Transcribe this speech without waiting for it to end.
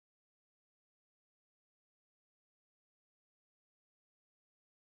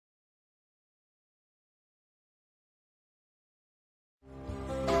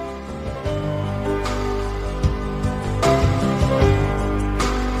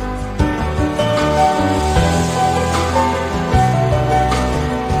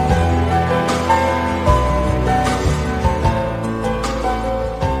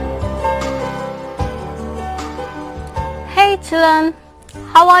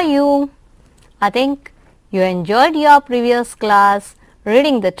are you? I think you enjoyed your previous class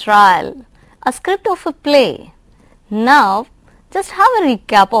reading the trial, a script of a play. Now, just have a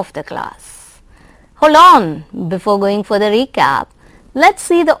recap of the class. Hold on, before going for the recap, let's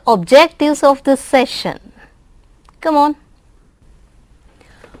see the objectives of this session. Come on.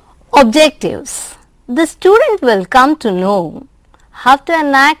 Objectives. The student will come to know how to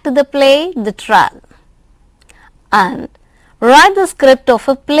enact the play, the trial, and write the script of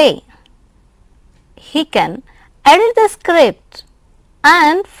a play. He can edit the script,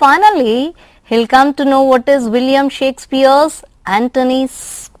 and finally he'll come to know what is William Shakespeare's Antony's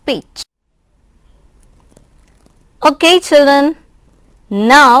speech. Okay children,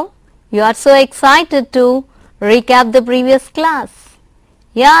 now you are so excited to recap the previous class.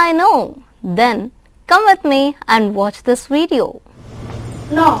 Yeah, I know. Then come with me and watch this video.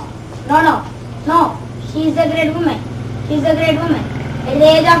 No. She is a great woman. At the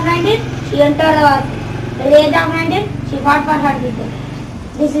age of 19, she entered the war. At the age of 19, she fought for her people.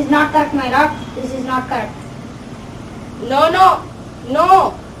 This is not correct, my lord. This is not correct.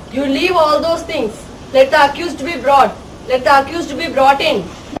 No. You leave all those things. Let the accused be brought. Let the accused be brought in.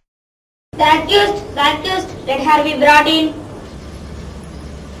 The accused, let her be brought in.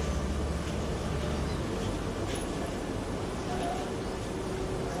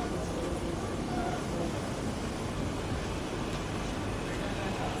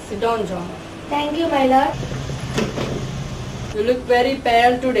 Sit down, John. Thank you, my lord. You look very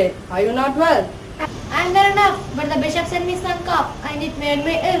pale today. Are you not well? I'm well enough, but the bishop sent me some cough and it made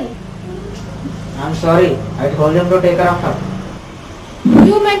me ill. I'm sorry. I told him to take care of her.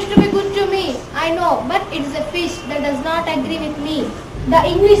 You meant to be good to me, I know, but it is a fish that does not agree with me. The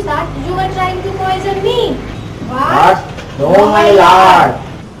English thought you were trying to poison me. What? No, my lord.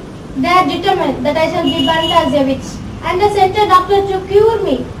 They are determined that I shall be burnt as a witch, and they sent a doctor to cure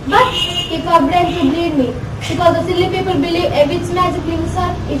me, but he forbade to bleed me, because the silly people believe a witch magic leaves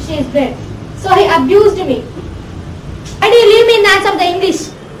her if she is bred. So he abused me. Why do you leave me in the hands of the English?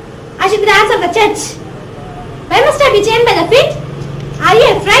 I should be the hands of the church. Why must I be chained by the feet? Are you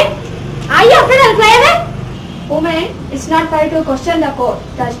afraid? Are you afraid I'll fly away? Woman, it's not fair to question the court.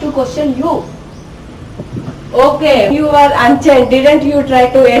 It has to question you. Okay, you were unchained. Didn't you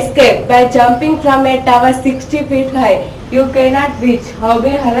try to escape by jumping from a tower 60 feet high? You cannot reach. How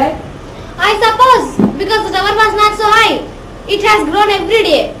been alive? I suppose, because the tower was not so high. It has grown every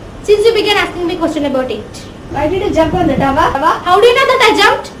day since you began asking me question about it. Why did you jump on the tower? How do you know that I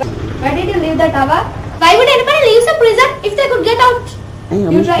jumped? Why did you leave the tower? Why would anybody leave some prison if they could get out?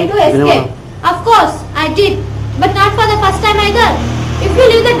 You tried to escape. Of course, I did. But not for the first time either. If you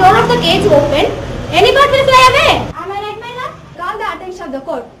leave the door of the cage open, any bird will fly away. Am I right, my lord? Call the attention of the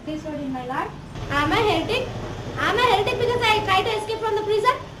court. Please note in, my lord. Am I heretic? Am I heretic because I tried to escape from the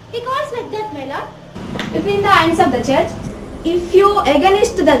prison? He calls like that, my lord. If in the hands of the church, if you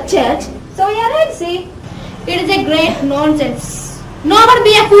against the church, so you are right, see. It is a great nonsense. No one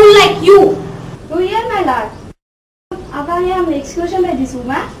be a fool like you. You hear, my lord. Upon your execution by this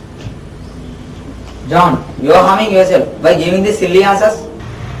woman. John, you are harming yourself by giving these silly answers.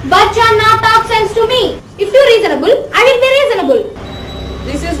 But you are now talk sense to me. If you are reasonable, I will be reasonable.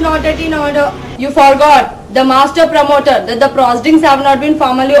 This is not yet in order. You forgot the master promoter that the proceedings have not been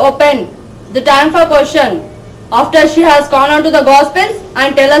formally opened. The time for question. After she has gone on to the Gospels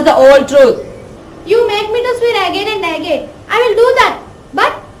and tell us the whole truth. You make me to swear again and again. I will do that.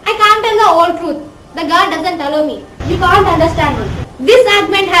 But I can't tell the whole truth. The God doesn't allow me. You can't understand me. This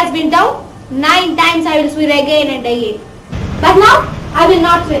argument has been down. 9 times I will swear again and again. But now I will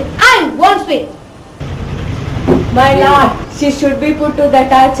not swear. I won't swear. My lord, she should be put to the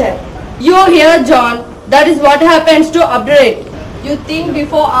torture. You hear, John. That is what happens to obdurate. You think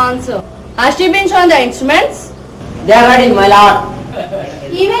before answer. Has she been shown the instruments? They are ready, my lord.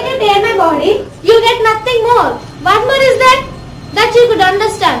 Even you tear my body, you get nothing more. What more is that? That you could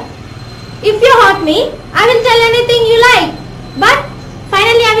understand. If you hurt me, I will tell anything you like. But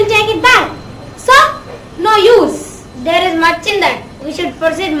finally I will take it back. So, no use. There is much in that. We should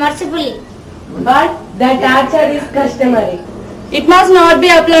proceed mercifully. But the torture is customary. It must not be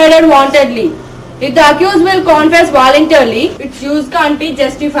applied unwantedly. If the accused will confess voluntarily, its use can't be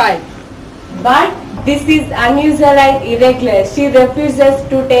justified. But this is unusual and irregular. She refuses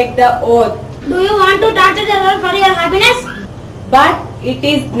to take the oath. Do you want to torture the world for your happiness? But it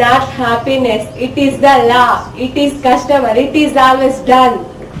is not happiness. It is the law. It is customary. It is always done.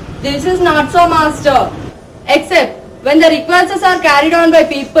 This is not so, master. Except when the requests are carried on by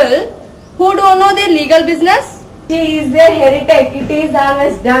people who don't know their legal business. She is a heretic. It is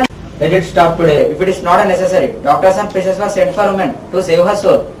always done. Let it stop today. If it is not necessary, doctors and priests were sent for women to save her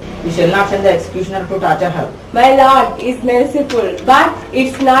soul. We shall not send the executioner to torture her. My lord is merciful, but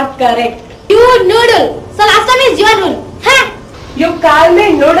it's not correct. You noodle. So last time is your rule. Ha! You call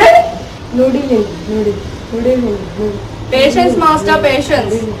me noodle? Noodle. Patience, master,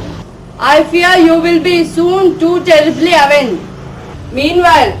 patience. I fear you will be soon too terribly avenged.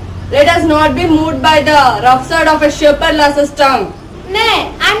 Meanwhile, let us not be moved by the rough side of a shepherd lass's tongue.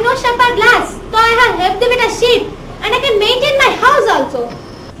 Nay, I am no shepherd lass. So I have helped with a sheep and I can maintain my house also.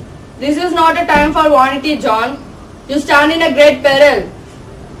 This is not a time for vanity, John. You stand in a great peril.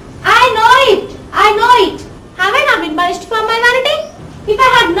 I know it. Haven't I been punished for my vanity? If I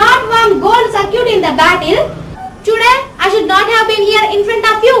had not won gold circuit in the battle, today I should not have been here in front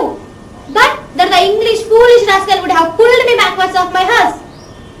of you. But that the English foolish rascal would have pulled me backwards of my horse.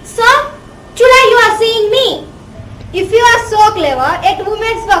 So, today you are seeing me. If you are so clever at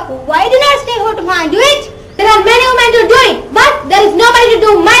women's work, why do not stay home and do it? There are many women to do it, but there is nobody to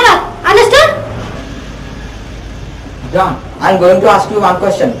do my work. Understood? John, I am going to ask you one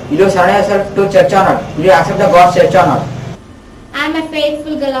question. Will you surrender yourself to church or not? Will you accept the God's church or not? I am a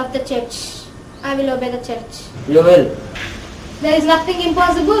faithful girl of the church. I will obey the church. You will. There is nothing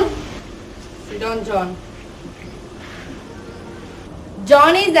impossible. Sit down, John.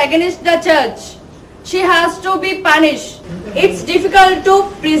 John is against the church. She has to be punished. It's difficult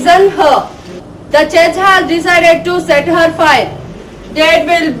to prison her. The church has decided to set her fire. Date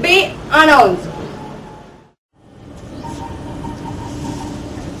will be announced.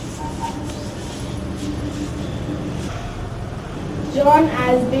 John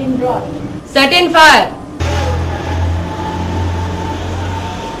has been brought. Set in fire.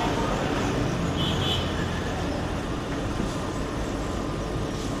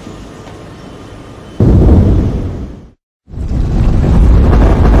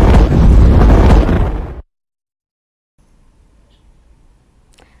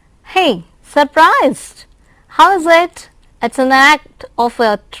 Hey, surprised! How is it? It's an act of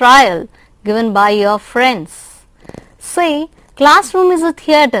a trial given by your friends. See, classroom is a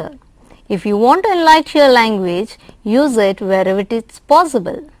theatre. If you want to enlighten your language, use it wherever it is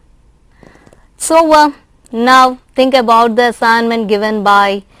possible. So, now think about the assignment given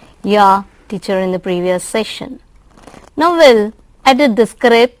by your teacher in the previous session. Now we'll edit the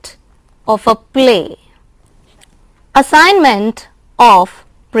script of a play. Assignment of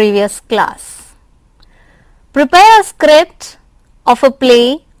previous class. Prepare a script of a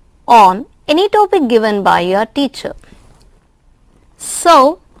play on any topic given by your teacher.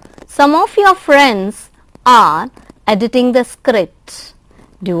 So, some of your friends are editing the script.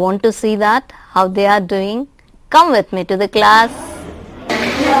 Do you want to see that? How they are doing? Come with me to the class.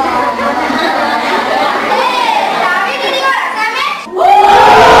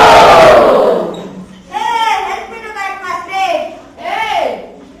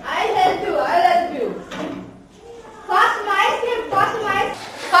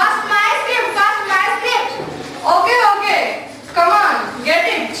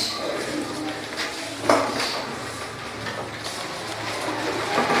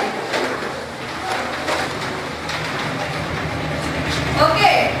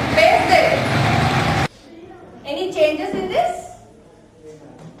 Any changes in this?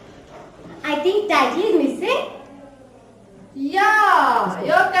 I think title is missing. Yeah,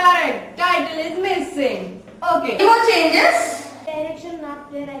 you're correct. Title is missing. Okay. Any more changes? Direction not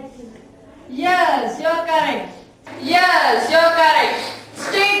there, I think. Yes, you're correct. Yes, you're correct.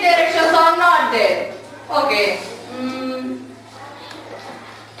 Straight directions are not there. Okay.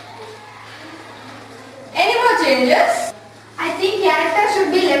 Any more changes? I think character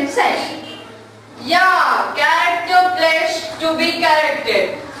should be left side. Yeah, character place to be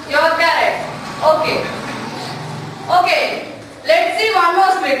corrected. You're correct. Okay. Okay. Let's see one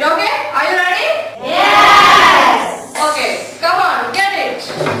more script, okay? Are you ready? Yes! Okay. Come on, get it.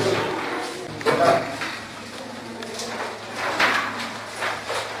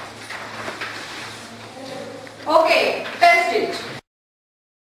 Okay, paste it.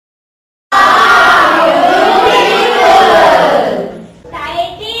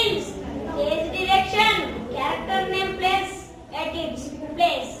 Titles, stage direction, character name place at its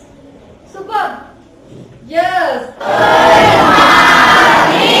place. Superb. Yes.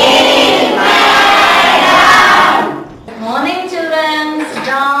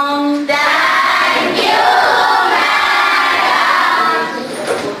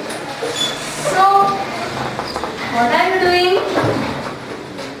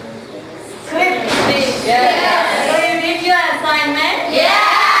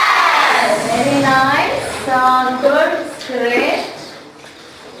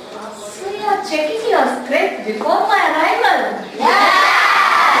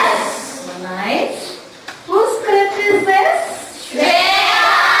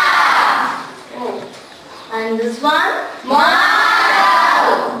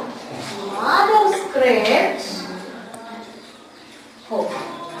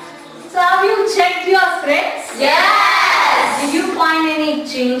 Have you checked your scripts? Yes. Did you find any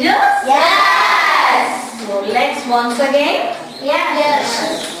changes? Yes. So let's once again. Yes.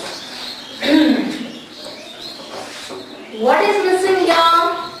 What is missing here?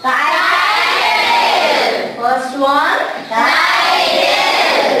 Title. First one. Title.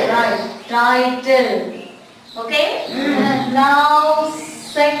 Right. Title. Okay. Now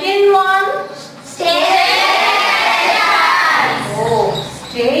second one. Oh,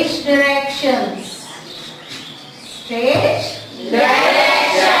 stage directions. Stage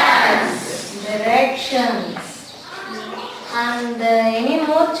directions. And any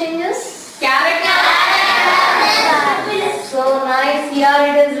more changes? Character. So nice. Here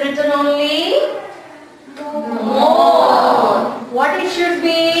it is written only more. What it should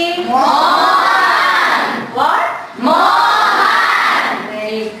be? Mohan. What? Mohan.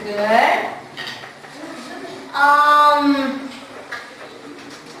 Very good.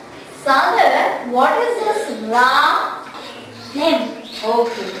 Sagar, what is this Ram name?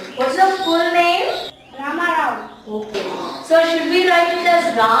 Okay. What's the full name? Rama Rao. Okay. So should we write it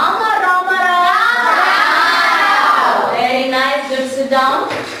as Ram or Rama Rao? Very nice. Good. Sit down.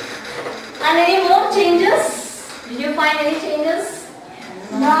 And any more changes? Did you find any changes?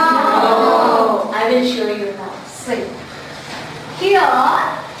 No. I will show you now. See. Here,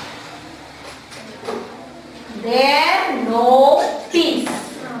 there no peace.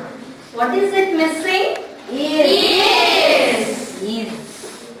 What is it missing? Is.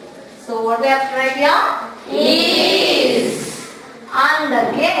 So what we have to write here? Is. And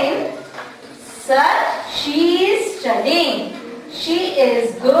again, sir, she is studying. She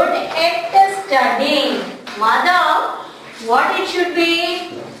is good at studying. Mother, what it should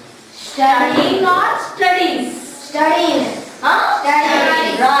be? Studying or studies? Studies. Huh?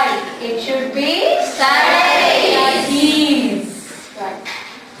 Studies. Right. It should be studies. Right.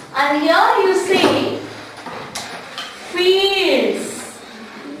 And here you see fields.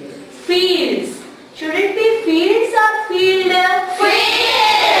 Fields. Should it be fields or field?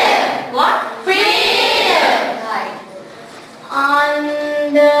 Field. What? Field. Right.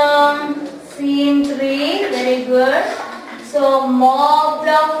 And scene 3. Very good. So mop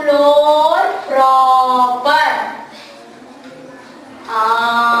the floor proper.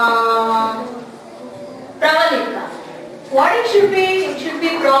 Pravalika. What it should be? It should be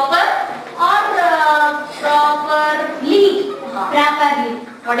proper or properly? Properly.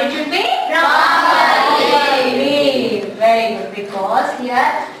 What it should be? Properly. Very good. Because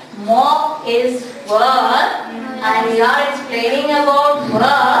here mop is verb and here it's explaining about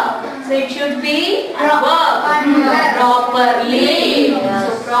verb. So it should be verb. Properly.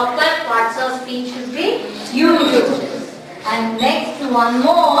 So proper parts of speech should be used. And next one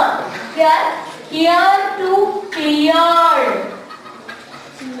more. Here to cleared.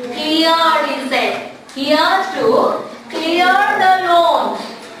 Cleared is said. Here to clear the loan.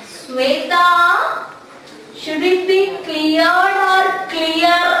 Sweta, should it be cleared or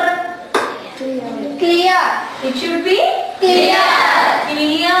clear? Clear. It should be Clear.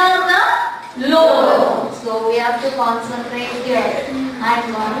 Clear the loan. So we have to concentrate here.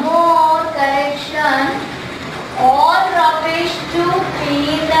 And one more correction. All rubbish to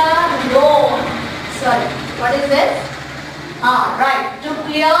clean the lawn. Sorry, what is this? Right. To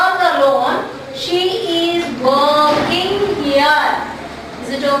clear the lawn, she is working here. Is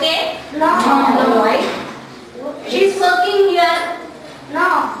it okay? No. Why? She's working here. No.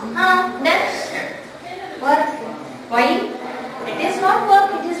 Then Work. why? It is not work.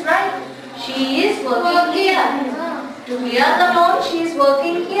 It is right. She is working here. To clear the lawn, she is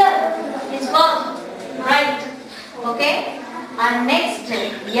working here. It's work. Right. Okay. And next,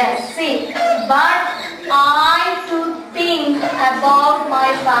 yes, see. But I to think about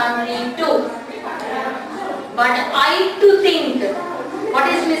my family too. But I to think. What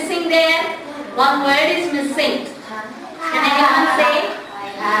is missing there? One word is missing. Can anyone say?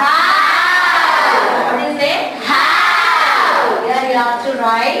 How. What is it? How. Here you have to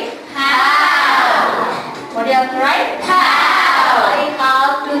write. How. What do you have to write? How. I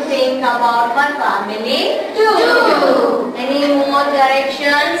have to think about my family Too. Any more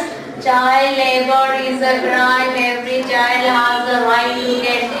corrections? Child labor is a crime. Every child has the right to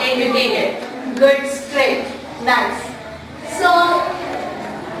get educated. Good script. Nice. So,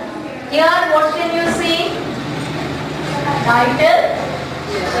 here what can you see? Title.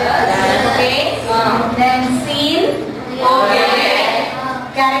 Okay. Then scene. Okay.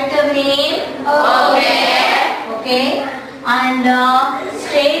 Character name. Okay. Okay. And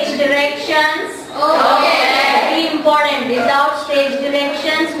stage directions. Okay. Very important. Without stage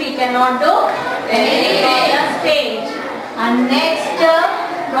directions, we cannot do anything on the stage. And next,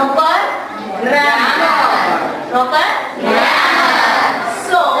 proper Grammar. Proper? Grammar.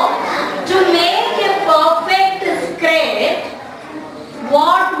 So, to make a perfect script,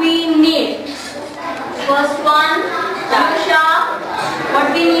 what we need? First one, Taksha, what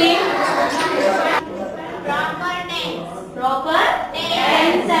we need? Proper tense. Proper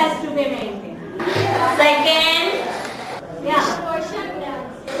Tense has to be maintained. Second, yeah, Question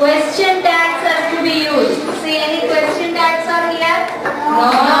tags. question tags has to be used. See, any question tags are here? No.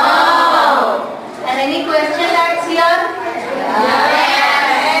 And any question tags here?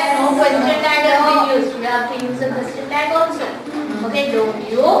 Yes. No question tag has been used. You have to use a question tag also. Okay, don't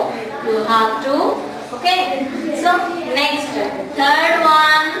you? You have to. Okay. So next, third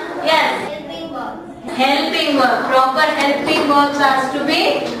one. Yes. Helping verbs. Helping verb. Proper helping verbs has to be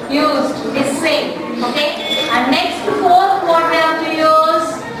used. Missing. Okay. And next, fourth, what we have to use?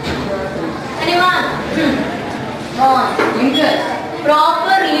 Anyone? Go on. Linkers.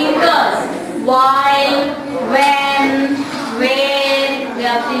 Proper linkers. While, when, where. We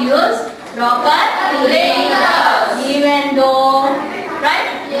have to use proper linkers. Even though. Right?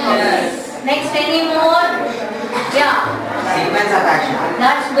 Yes. Next, any more? Yeah. Sequence of action.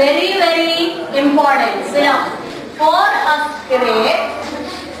 That's very, very important. So now, for a script,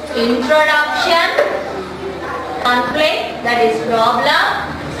 introduction, conflict, that is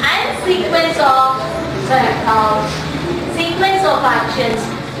problem, and sequence of actions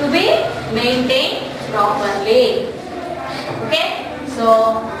to be maintained properly. Okay?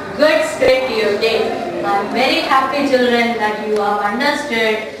 So, good script you did. I'm very happy, children, that you have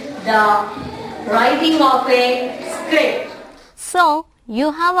understood the writing of a script. So,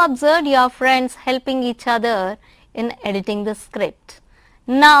 you have observed your friends helping each other in editing the script.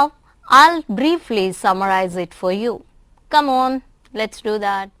 Now, I'll briefly summarize it for you. Come on, let's do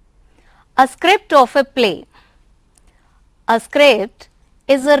that. A script of a play. A script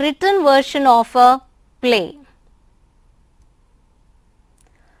is a written version of a play.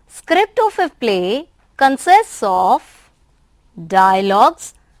 Script of a play consists of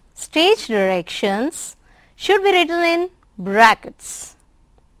dialogues, stage directions, should be written in brackets.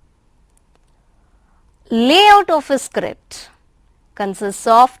 Layout of a script consists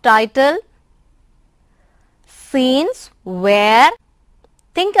of title, scenes where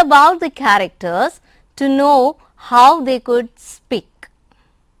think about the characters to know how they could speak.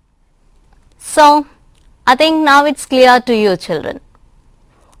 So, I think now it's clear to you, children,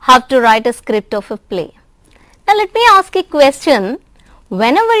 how to write a script of a play. Now, let me ask a question.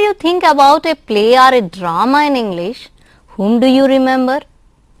 Whenever you think about a play or a drama in English, whom do you remember?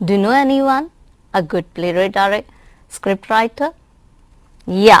 Do you know anyone? A good playwright or a script writer?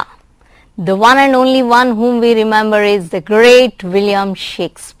 Yeah, the one and only one whom we remember is the great William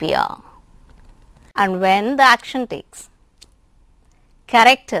Shakespeare. And when the action takes,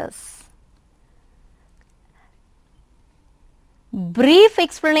 characters, brief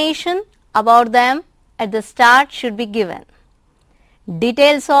explanation about them at the start should be given.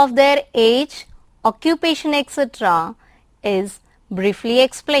 Details of their age, occupation, etc. is briefly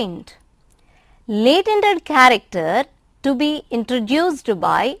explained. Late entered character to be introduced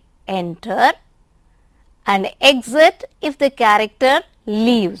by enter and exit if the character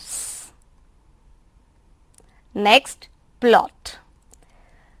leaves. Next, plot.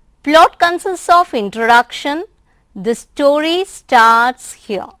 Plot consists of introduction. The story starts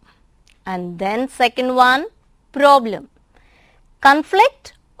here. And then second one, problem.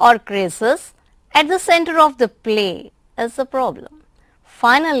 Conflict or crisis at the center of the play is the problem.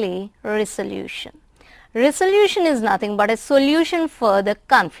 Finally, resolution. Resolution is nothing but a solution for the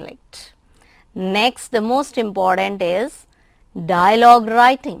conflict. Next, the most important is dialogue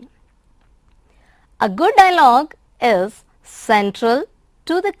writing. A good dialogue is central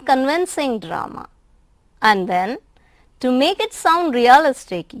to the convincing drama. And then, to make it sound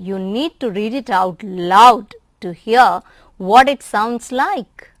realistic, you need to read it out loud to hear what it sounds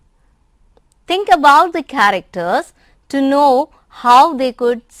like. Think about the characters to know how they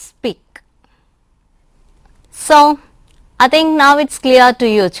could speak. So, I think now it's clear to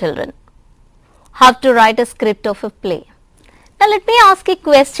you, children, how to write a script of a play. Now, let me ask a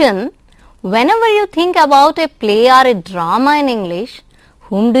question. Whenever you think about a play or a drama in English,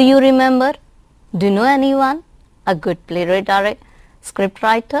 whom do you remember? Do you know anyone? A good playwright or a script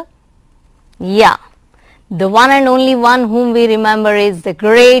writer? Yeah, the one and only one whom we remember is the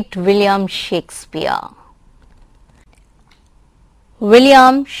great William Shakespeare.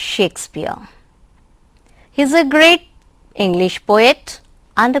 William Shakespeare. He is a great English poet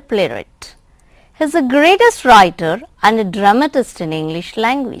and a playwright. He is the greatest writer and a dramatist in English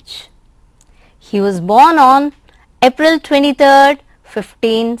language. He was born on April 23rd,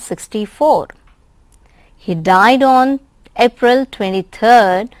 1564. He died on April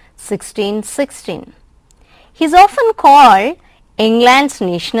 23rd, 1616. He is often called England's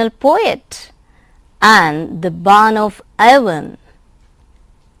national poet and the Barn of Avon.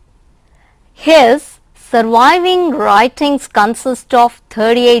 His surviving writings consist of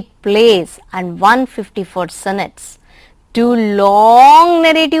 38 plays and 154 sonnets, 2 long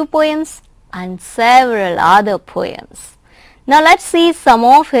narrative poems and several other poems. Now let's see some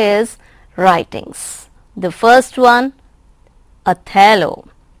of his writings. The first one, Othello.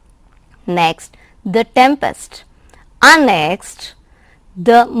 Next, The Tempest. And next,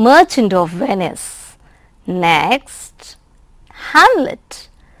 The Merchant of Venice. Next, Hamlet.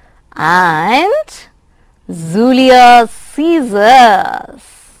 And Julius Caesar.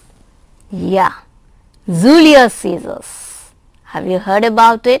 Yeah, Julius Caesar. Have you heard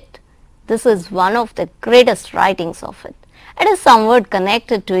about it? This is one of the greatest writings of it. It is somewhat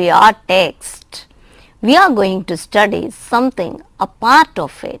connected to your text. We are going to study something, a part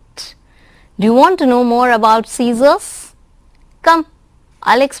of it. Do you want to know more about Caesars? Come,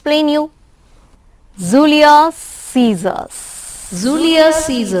 I'll explain you. Julius Caesar. Julius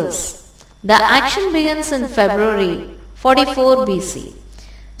Caesar. The action begins in February 44 BC.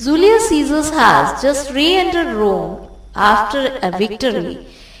 Julius Caesar has just re-entered Rome after a victory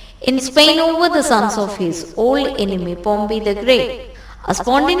in Spain over the sons of his old enemy Pompey the Great. A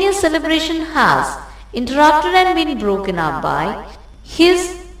spontaneous celebration has interrupted and been broken up by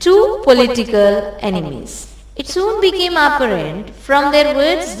his two political enemies. It soon became apparent from their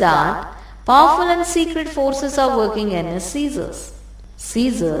words that powerful and secret forces are working against Caesars.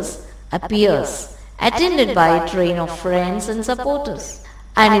 Caesar appears attended by a train of friends and supporters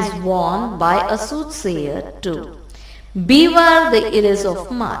and is warned by a soothsayer to beware the ills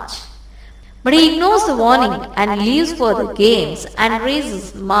of March. But he ignores the warning and leaves for the games and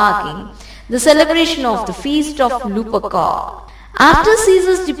races marking the celebration of the feast of Lupercal. After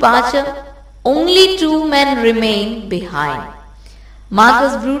Caesar's departure, only 2 men remain behind.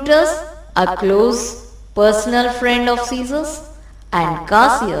 Marcus Brutus, a close personal friend of Caesar's, and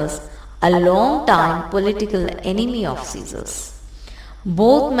Cassius, a long-time political enemy of Caesar's.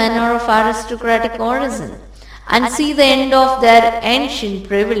 Both men are of aristocratic origin and see the end of their ancient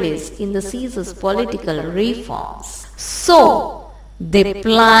privilege in the Caesar's political reforms. So, they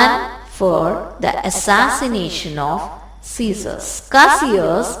plan for the assassination of Caesar.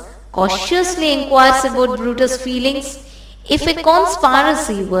 Cassius cautiously inquires about Brutus' feelings if a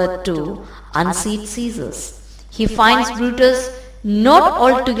conspiracy were to unseat Caesar. He finds Brutus not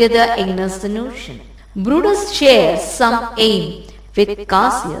altogether against the notion. Brutus shares some aim with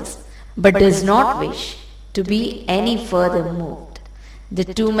Cassius but does not wish to be any further moved. The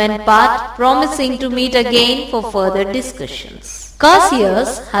 2 men part, promising to meet again for further discussions.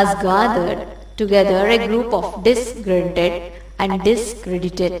 Cassius has gathered together a group of disgruntled and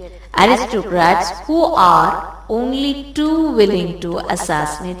discredited aristocrats who are only too willing to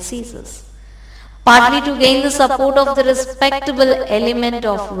assassinate Caesar. Partly to gain the support of the respectable element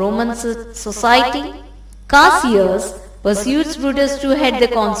of Roman society, Cassius pursues Brutus to head the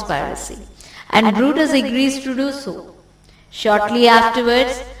conspiracy, and Brutus agrees to do so. Shortly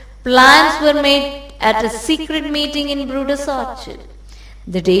afterwards, plans were made at a secret meeting in Brutus' orchard.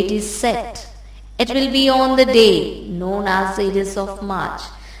 The date is set. It will be on the day known as the Ides of March,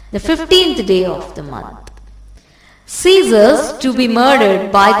 the 15th day of the month. Caesar to be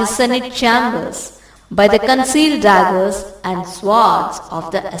murdered by the Senate chambers, by the concealed daggers and swords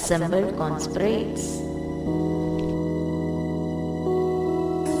of the assembled conspirates.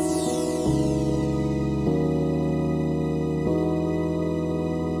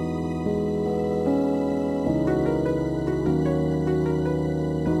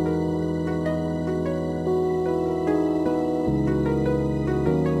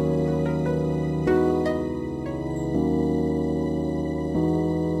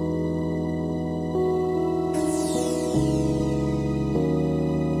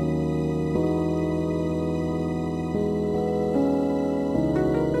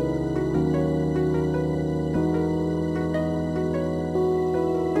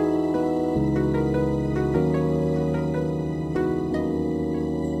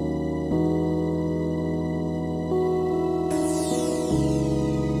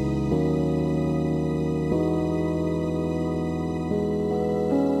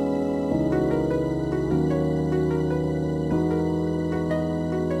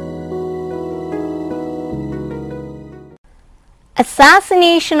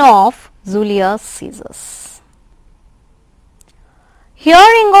 Assassination of Julius Caesar.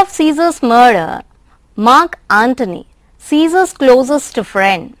 Hearing of Caesar's murder, Mark Antony Caesar's closest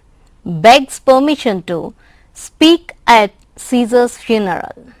friend, begs permission to speak at Caesar's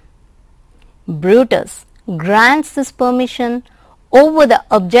funeral. Brutus grants this permission over the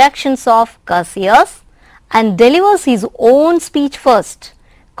objections of Cassius and delivers his own speech first,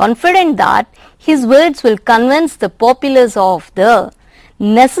 confident that his words will convince the populace of the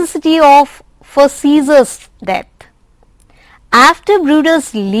necessity for Caesar's death. After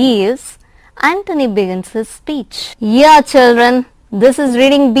Brutus leaves, Antony begins his speech. Yeah, children, this is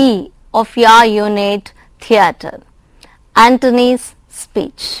reading B of your unit theatre. Antony's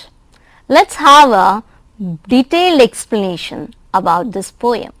speech. Let's have a detailed explanation about this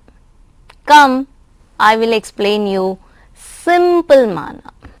poem. Come, I will explain you simple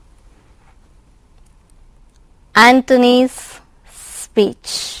manner. Antony's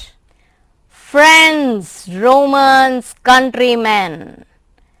speech. Friends, Romans, countrymen,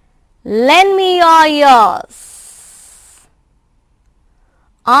 lend me your ears.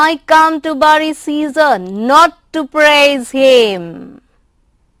 I come to bury Caesar, not to praise him.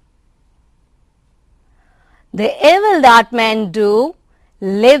 The evil that men do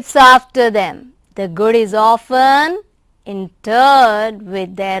lives after them. The good is often interred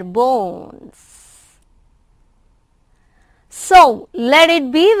with their bones. So let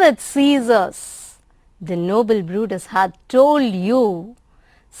it be with Caesar's. The noble Brutus had told you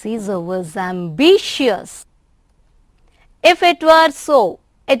Caesar was ambitious. If it were so,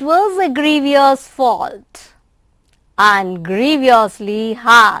 it was a grievous fault, and grievously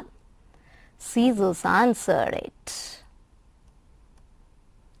had Caesar's answered it.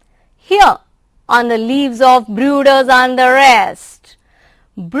 Here on the leaves of Brutus and the rest,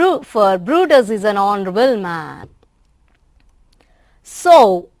 for Brutus is an honourable man.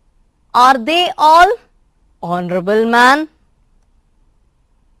 So, are they all honourable men?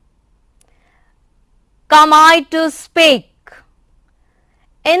 Come I to speak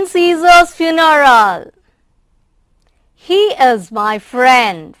in Caesar's funeral. He is my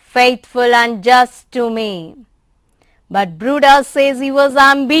friend, faithful and just to me. But Brutus says he was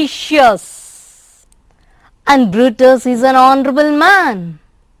ambitious. And Brutus is an honourable man.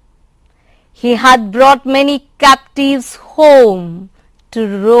 He had brought many captives home to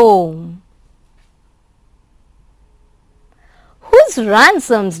Rome. Whose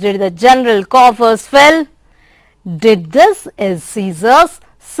ransoms did the general coffers fill? Did this is Caesar's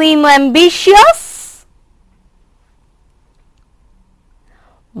seem ambitious?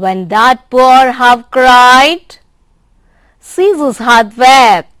 When that poor have cried, Caesar's had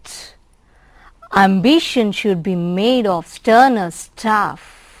wept. Ambition should be made of sterner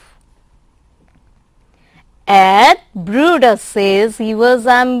stuff. Yet Brutus says he was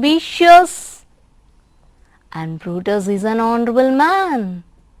ambitious, and Brutus is an honourable man.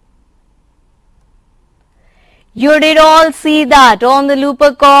 You did all see that on the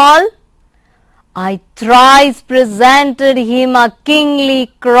Lupercal. I thrice presented him a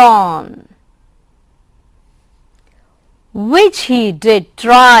kingly crown, which he did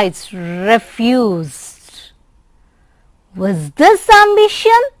thrice refused. Was this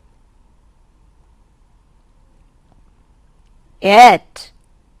ambition? Yet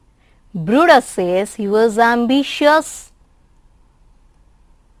Brutus says he was ambitious,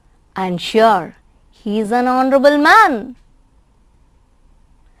 and sure, he is an honourable man.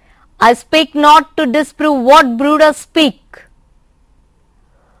 I speak not to disprove what Brutus speak,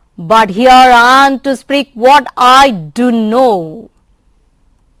 but here I am to speak what I do know.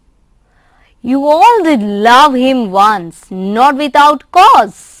 You all did love him once, not without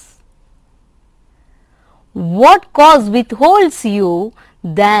cause. What cause withholds you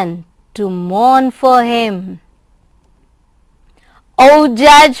then to mourn for him? O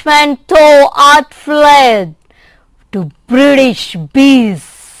judgment, thou art fled to British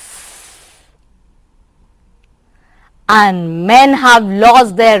beasts, and men have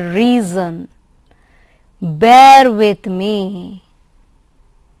lost their reason. Bear with me.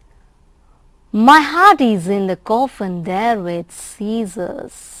 My heart is in the coffin there with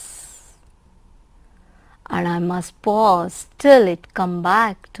Caesar's, and I must pause till it come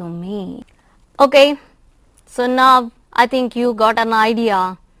back to me. Okay, so now I think you got an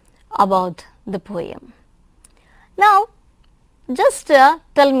idea about the poem. Now, just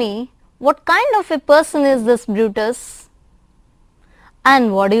tell me, what kind of a person is this Brutus?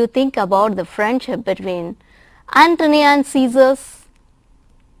 And what do you think about the friendship between Antony and Caesar's?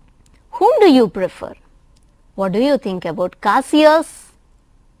 Whom do you prefer? What do you think about Cassius?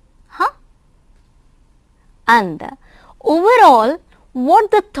 And overall,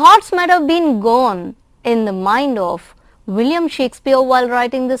 what the thoughts might have been gone in the mind of William Shakespeare while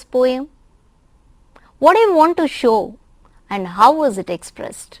writing this poem? What do you want to show? and how was it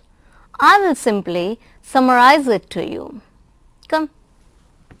expressed? I will simply summarize it to you. Come.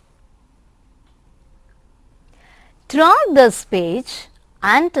 Throughout the speech,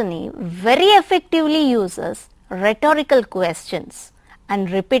 Antony very effectively uses rhetorical questions and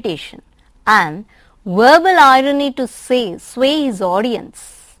repetition and verbal irony to sway his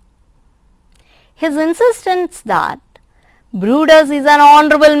audience. His insistence that Brutus is an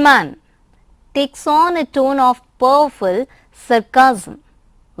honorable man takes on a tone of powerful sarcasm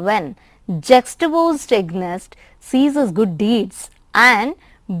when juxtaposed against Caesar's good deeds and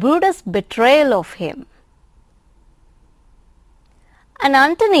Brutus' betrayal of him. And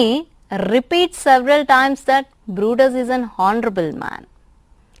Antony repeats several times that Brutus is an honorable man.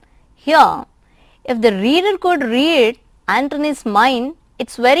 Here, if the reader could read Antony's mind,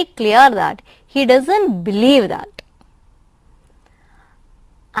 it's very clear that he doesn't believe that.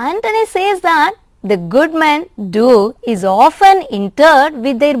 Antony says that the good men do is often interred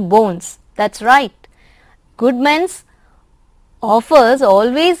with their bones. That's right. Good men's offers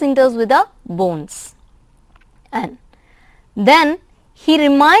always enters with the bones. And then he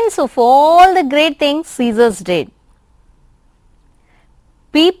reminds of all the great things Caesars did.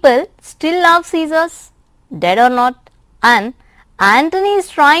 People still love Caesars, dead or not, and Antony is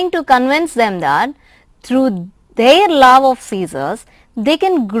trying to convince them that through their love of Caesars, they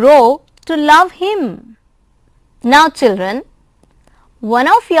can grow to love him. Now children, one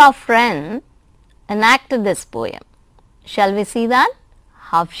of your friends enacted this poem. Shall we see that?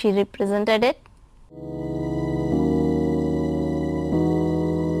 How she represented it?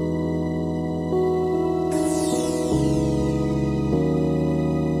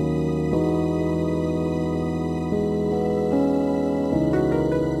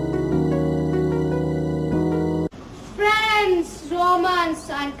 Romans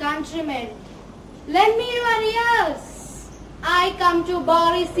and countrymen, lend me your ears. I come to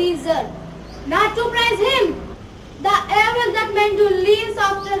bury Caesar, not to praise him. The evil that men do leaves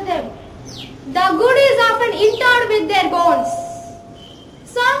after them. The good is often interred with their bones.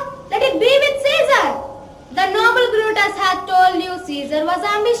 So, let it be with Caesar. The noble Brutus had told you Caesar was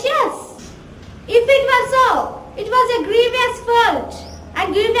ambitious. If it were so, it was a grievous fault,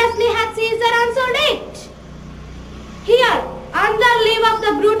 and grievously had Caesar answered it. Here, under leave of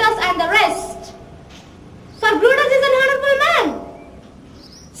the Brutus and the rest. For Brutus is an honorable man.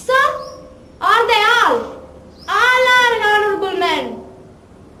 So, are they all? All are honorable men.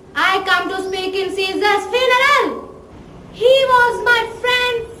 I come to speak in Caesar's funeral. He was my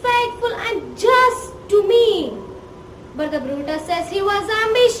friend, faithful and just to me. But the Brutus says he was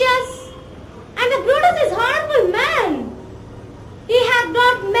ambitious. And the Brutus is honorable man. He had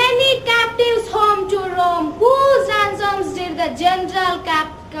brought many captives home to Rome, whose ransoms did the general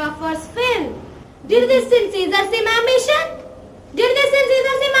coffers fill. Did this in Caesar seem ambition? Did this in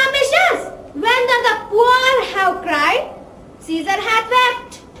Caesar seem ambitious? When the poor have cried, Caesar had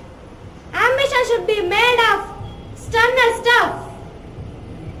wept. Ambition should be made of sterner stuff.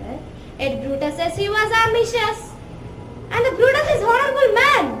 Yet Brutus says he was ambitious. And the Brutus is honorable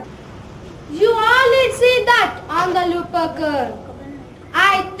man. You all did see that on the Lupercal.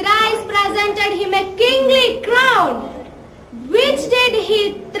 I thrice presented him a kingly crown. Which did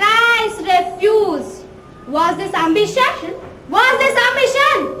he thrice refuse? Was this ambition? Was this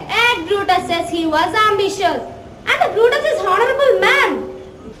ambition? And Brutus says he was ambitious. And the Brutus is honorable man.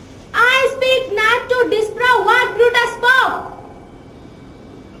 I speak not to disprove what Brutus spoke.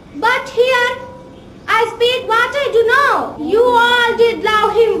 But here, I speak what I do know. You all did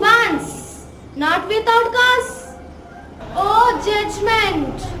love him once, not without cause. O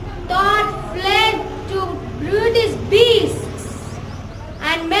judgment, thought fled to brutish beasts,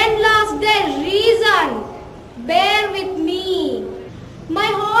 and men lost their reason. Bear with me. My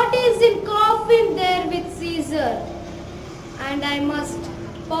heart is in coffin there with Caesar, and I must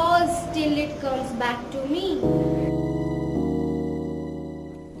pause till it comes back to me.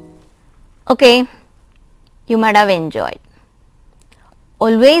 Okay, you might have enjoyed.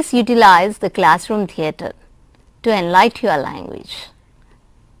 Always utilize the classroom theatre to enlighten your language.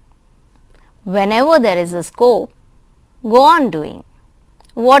 Whenever there is a scope, go on doing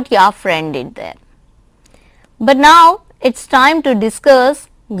what your friend did there. But now it's time to discuss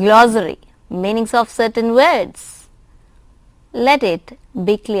glossary, meanings of certain words. Let it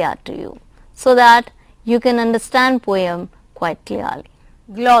be clear to you so that you can understand poem quite clearly.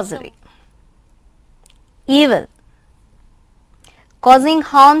 Glossary. Evil, causing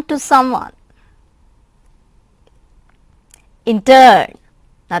harm to someone. Interred,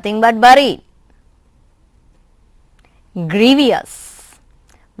 nothing but buried. Grievous,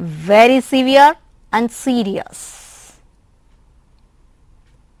 very severe and serious.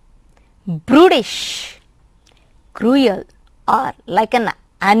 brutish, cruel, or like an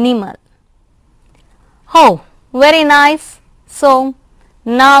animal. Oh, very nice. So,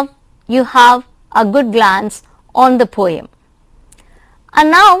 now you have a good glance on the poem.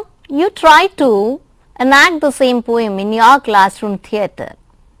 And now you try to enact the same poem in your classroom theatre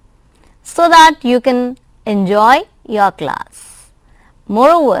so that you can enjoy your class.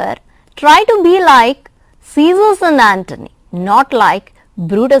 Moreover, try to be like Caesar and Antony, not like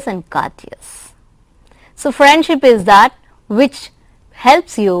Brutus and Curtius. So, friendship is that which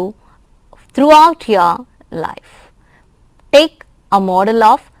helps you throughout your life. Take a model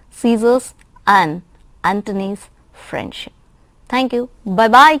of Caesar's and Antony's friendship. Thank you. Bye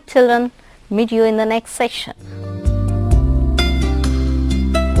bye children. Meet you in the next session.